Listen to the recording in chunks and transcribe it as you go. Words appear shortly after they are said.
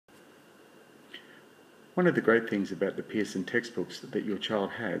One of the great things about the Pearson textbooks that your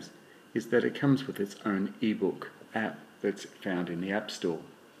child has is that it comes with its own eBook app that's found in the App Store.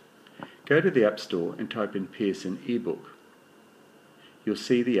 Go to the App Store and type in Pearson eBook. You'll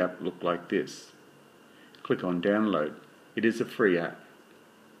see the app look like this. Click on Download. It is a free app.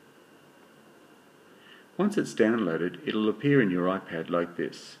 Once it's downloaded, it'll appear in your iPad like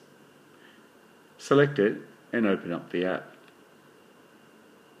this. Select it and open up the app.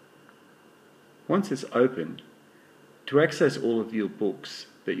 Once it's opened, to access all of your books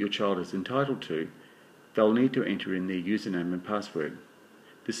that your child is entitled to, they'll need to enter in their username and password.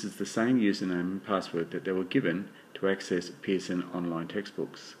 This is the same username and password that they were given to access Pearson online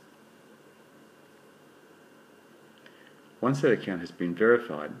textbooks. Once that account has been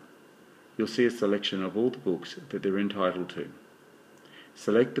verified, you'll see a selection of all the books that they're entitled to.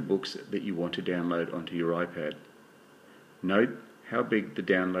 Select the books that you want to download onto your iPad. Note how big the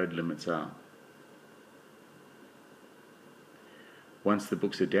download limits are. Once the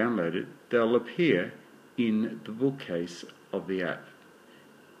books are downloaded, they'll appear in the bookcase of the app.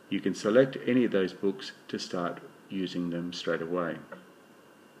 You can select any of those books to start using them straight away.